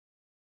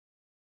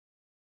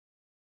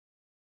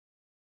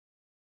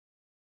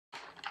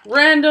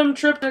Random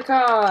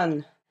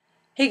Triptychon!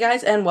 Hey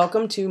guys, and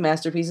welcome to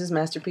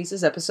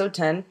Masterpieces episode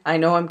 10. I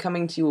know I'm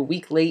coming to you a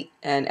week late,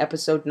 and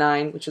episode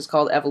 9, which is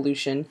called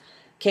Evolution,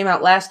 came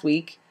out last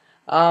week.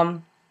 But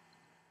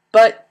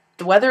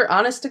the weather,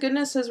 honest to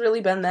goodness, has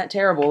really been that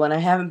terrible, and I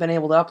haven't been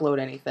able to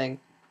upload anything.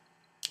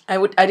 I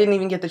didn't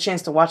even get the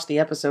chance to watch the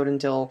episode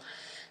until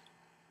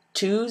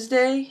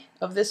Tuesday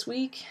of this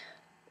week?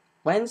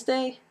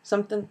 Wednesday?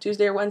 Something,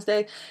 Tuesday or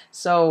Wednesday?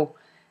 So,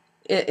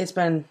 it's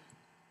been,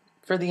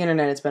 for the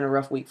internet, it's been a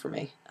rough week for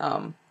me.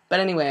 But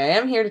anyway, I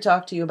am here to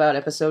talk to you about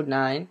episode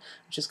 9,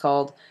 which is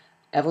called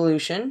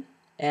Evolution.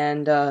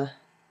 And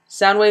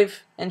Soundwave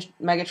and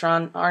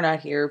Megatron are not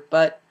here,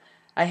 but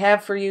I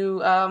have for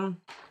you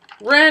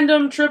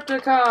Random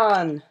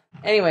Triptychon!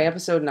 Anyway,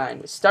 episode 9.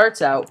 It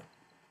starts out,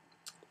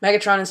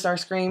 Megatron and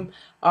Starscream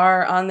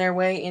are on their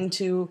way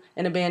into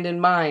an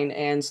abandoned mine,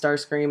 and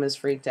Starscream is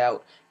freaked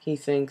out. He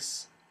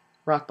thinks,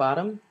 rock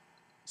bottom?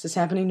 Is this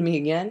happening to me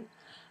again?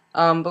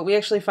 But we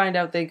actually find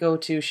out they go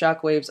to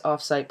Shockwave's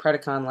off-site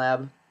Predaking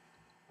lab.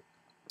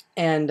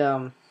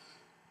 And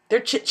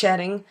they're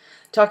chit-chatting,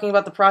 talking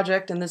about the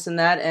project and this and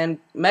that, and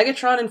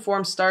Megatron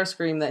informs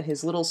Starscream that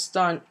his little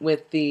stunt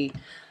with the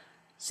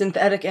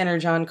synthetic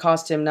energon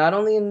cost him not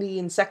only in the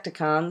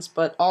Insecticons,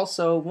 but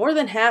also more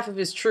than half of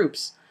his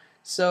troops.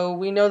 So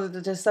we know that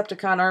the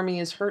Decepticon army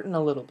is hurting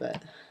a little bit,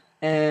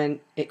 and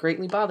it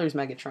greatly bothers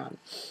Megatron.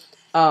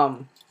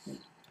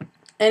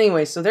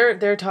 Anyway, so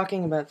they're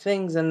talking about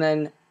things, and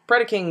then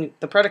Predaking,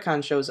 the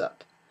Predacon, shows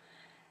up.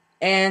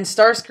 And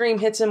Starscream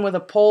hits him with a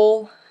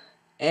pole,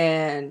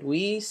 and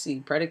we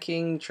see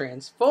Predaking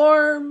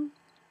transform.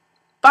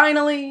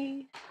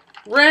 Finally!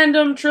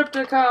 Random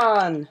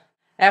Triptychon!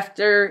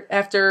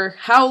 After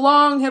how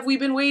long have we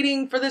been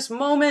waiting for this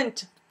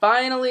moment?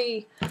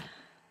 Finally!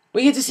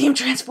 We get to see him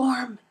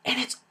transform, and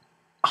it's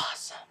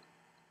awesome.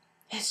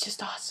 It's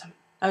just awesome.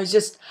 I was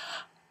just...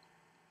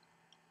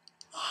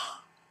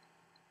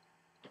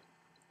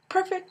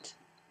 Perfect.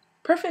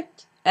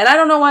 Perfect. And I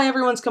don't know why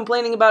everyone's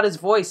complaining about his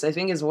voice. I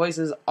think his voice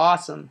is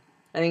awesome.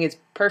 I think it's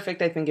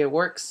perfect. I think it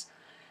works.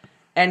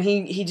 And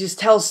he just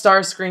tells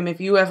Starscream,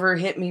 if you ever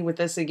hit me with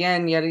this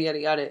again, yada, yada,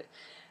 yada.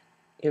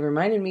 It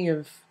reminded me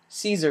of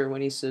Caesar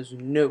when he says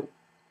no.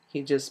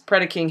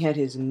 Predaking had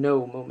his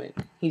no moment.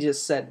 He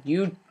just said,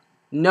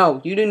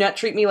 no, you do not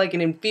treat me like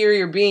an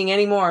inferior being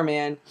anymore,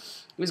 man.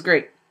 It was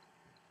great.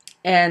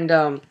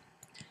 And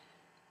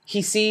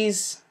he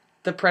sees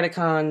the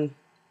Predacon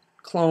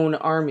clone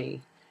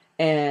army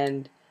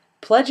and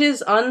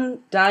pledges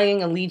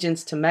undying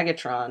allegiance to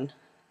Megatron,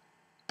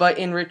 but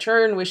in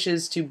return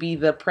wishes to be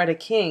the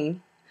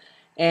Predaking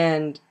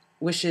and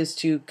wishes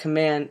to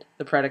command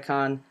the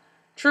Predacon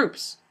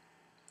troops.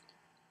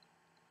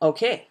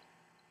 Okay.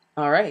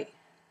 Alright.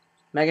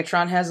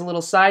 Megatron has a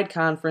little side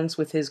conference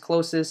with his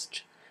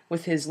closest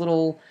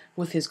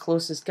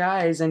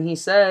guys, and he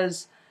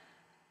says,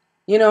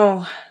 you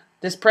know,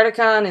 this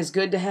Predacon is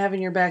good to have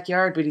in your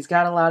backyard, but he's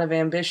got a lot of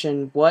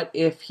ambition. What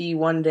if he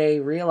one day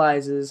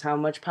realizes how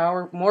much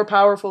more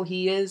powerful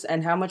he is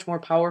and how much more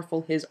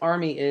powerful his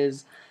army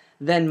is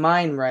than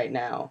mine right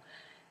now?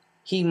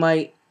 He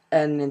might,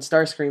 and then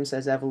Starscream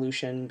says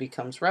evolution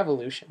becomes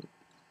revolution.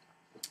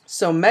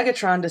 So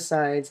Megatron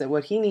decides that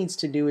what he needs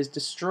to do is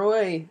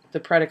destroy the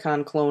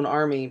Predacon clone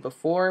army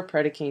before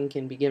Predaking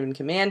can be given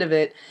command of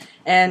it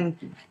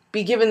and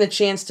be given the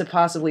chance to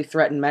possibly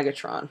threaten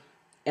Megatron.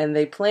 And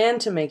they plan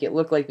to make it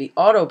look like the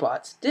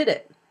Autobots did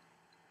it.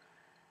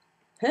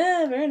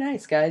 Very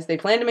nice, guys. They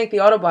plan to make the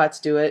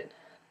Autobots do it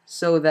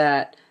so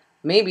that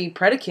maybe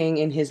Predaking,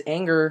 in his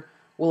anger,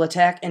 will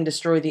attack and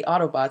destroy the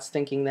Autobots,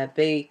 thinking that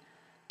they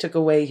took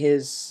away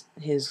his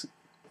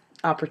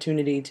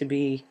opportunity to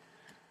be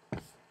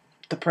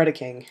the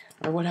Predaking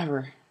or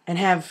whatever, and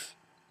have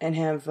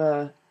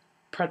Predacons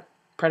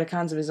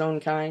of his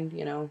own kind,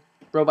 you know,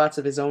 robots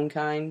of his own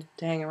kind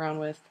to hang around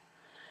with.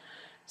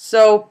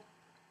 So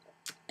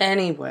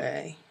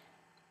Anyway,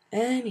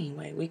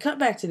 we cut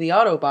back to the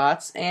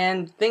Autobots,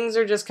 and things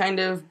are just kind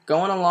of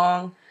going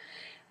along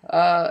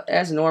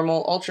as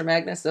normal. Ultra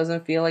Magnus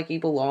doesn't feel like he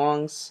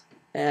belongs,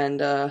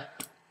 and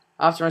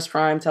Optimus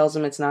Prime tells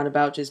him it's not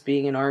about just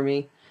being an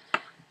army,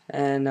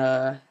 and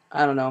I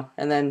don't know.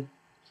 And then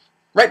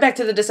right back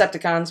to the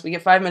Decepticons. We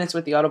get 5 minutes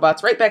with the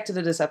Autobots. Right back to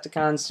the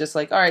Decepticons, just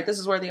like, alright, this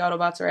is where the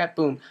Autobots are at.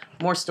 Boom.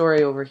 More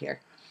story over here.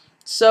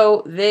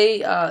 So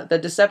the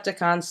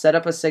Decepticons set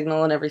up a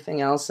signal and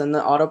everything else, and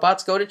the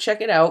Autobots go to check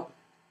it out.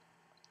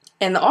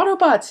 And the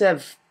Autobots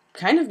have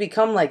kind of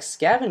become like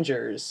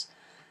scavengers.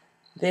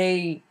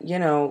 They,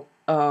 they're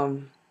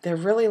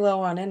really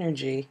low on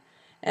energy,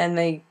 and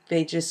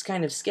they just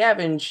kind of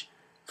scavenge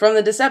from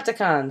the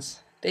Decepticons.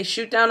 They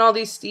shoot down all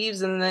these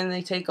Steves, and then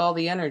they take all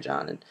the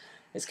energon, and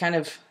it's kind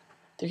of,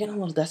 they're getting a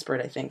little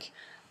desperate, I think.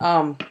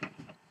 But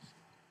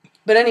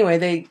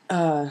anyway,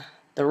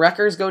 the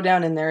wreckers go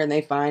down in there and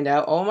they find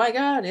out, oh my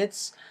god,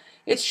 it's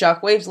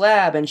Shockwave's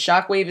lab, and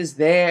Shockwave is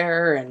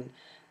there, and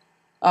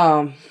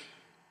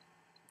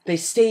they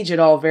stage it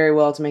all very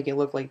well to make it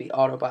look like the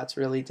Autobots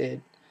really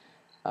did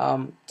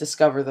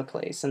discover the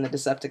place, and the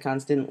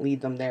Decepticons didn't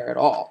lead them there at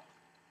all.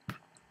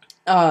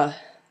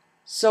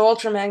 So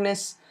Ultra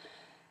Magnus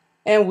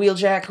and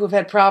Wheeljack, who have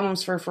had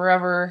problems for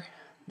forever,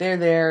 they're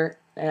there,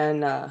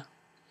 and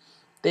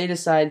they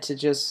decide to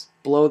just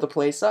blow the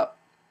place up.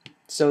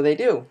 So they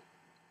do.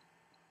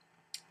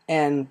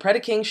 And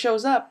Predaking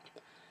shows up,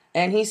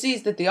 and he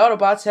sees that the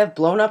Autobots have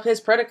blown up his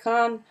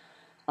Predacon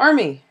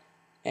army,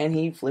 and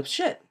he flips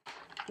shit.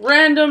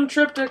 Random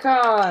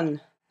Triptychon!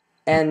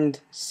 And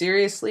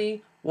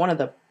seriously, one of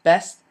the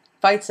best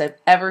fights I've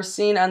ever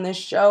seen on this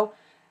show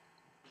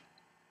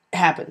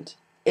happened.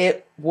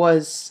 It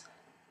was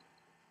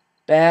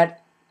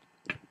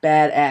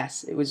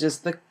badass.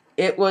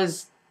 It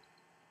was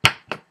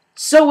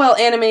so well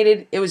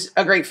animated. It was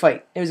a great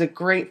fight. It was a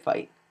great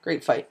fight.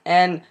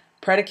 And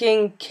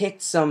Predaking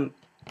kicked some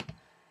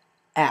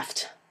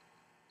aft.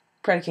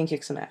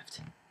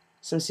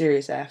 Some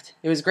serious aft.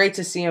 It was great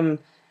to see him,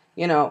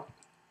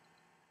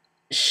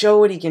 show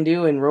what he can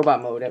do in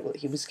robot mode.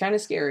 He was kind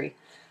of scary.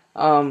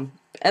 And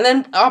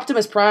then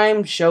Optimus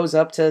Prime shows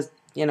up to,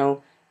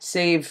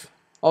 save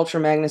Ultra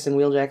Magnus and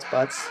Wheeljack's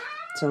butts.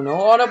 So no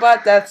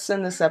Autobot deaths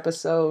in this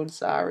episode.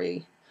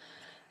 Sorry.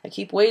 I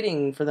keep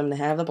waiting for them to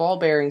have the ball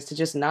bearings to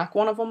just knock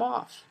one of them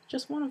off.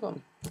 Just one of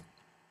them.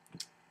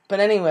 But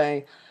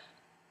anyway,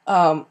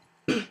 Ultra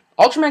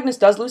Magnus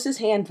does lose his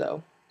hand,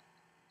 though.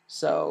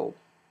 So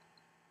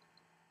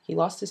he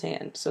lost his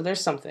hand. So there's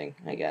something,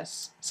 I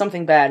guess.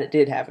 Something bad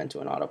did happen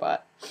to an Autobot.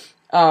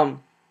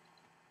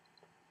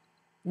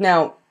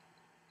 Now,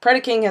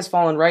 Predaking has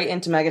fallen right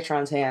into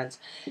Megatron's hands.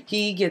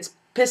 He gets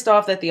pissed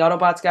off that the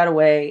Autobots got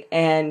away,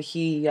 and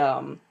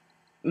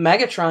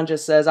Megatron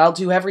just says, I'll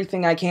do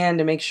everything I can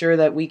to make sure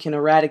that we can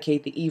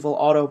eradicate the evil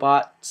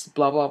Autobots,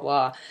 blah, blah,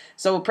 blah.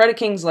 So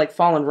Predaking's like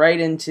fallen right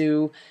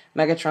into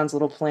Megatron's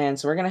little plan,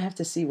 so we're going to have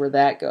to see where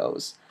that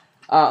goes.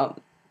 The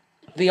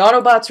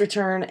Autobots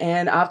return,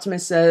 and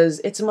Optimus says,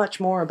 it's not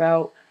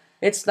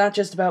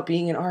just about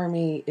being an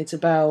army, it's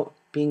about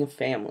being a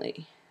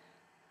family.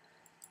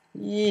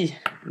 Yeah,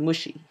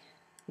 mushy.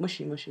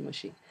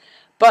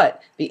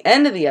 But the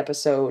end of the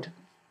episode,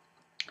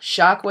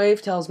 Shockwave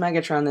tells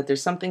Megatron that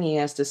there's something he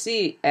has to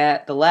see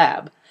at the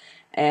lab.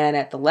 And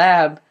at the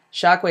lab,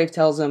 Shockwave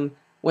tells him,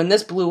 when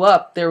this blew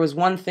up, there was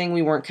one thing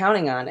we weren't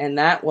counting on, and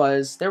that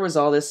was, there was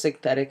all this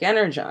synthetic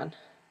energon.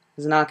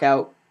 His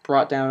knockout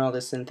brought down all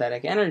this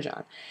synthetic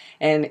energon.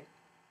 And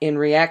in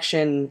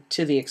reaction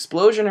to the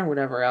explosion or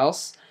whatever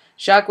else,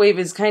 Shockwave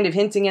is kind of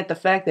hinting at the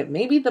fact that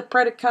maybe the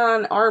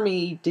Predacon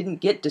army didn't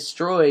get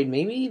destroyed.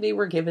 Maybe they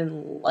were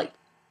given light.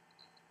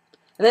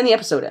 And then the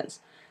episode ends.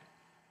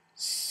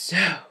 So,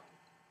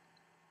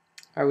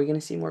 are we going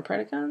to see more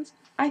Predacons?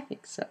 I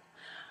think so.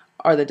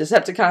 Are the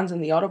Decepticons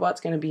and the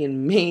Autobots going to be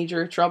in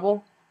major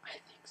trouble? I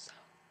think so.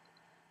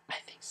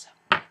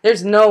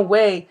 There's no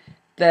way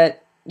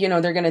that,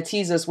 they're going to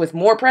tease us with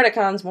more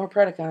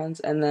Predacons,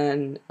 and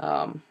then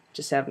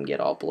just have them get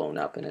all blown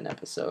up in an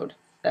episode.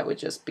 That would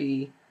just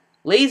be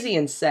lazy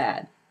and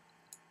sad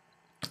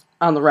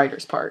on the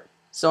writer's part.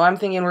 So I'm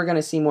thinking we're going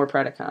to see more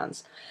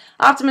Predacons.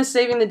 Optimus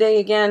saving the day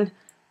again.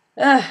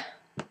 But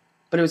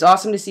it was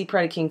awesome to see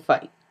Predaking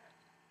fight.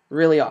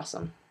 Really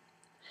awesome.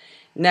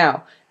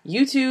 Now,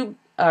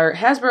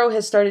 Hasbro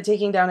has started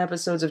taking down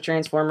episodes of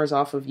Transformers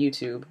off of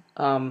YouTube.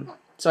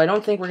 So I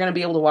don't think we're going to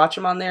be able to watch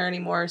them on there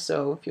anymore.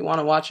 So if you want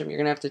to watch them, you're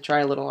going to have to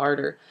try a little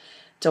harder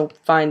to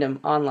find them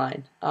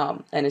online.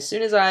 And as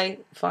soon as I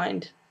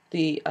find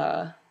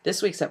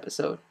this week's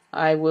episode,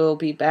 I will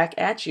be back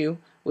at you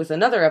with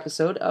another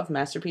episode of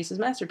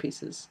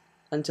Masterpieces.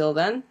 Until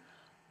then,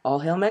 all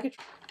hail Megatron.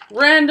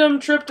 Random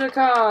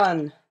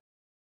Triptychon!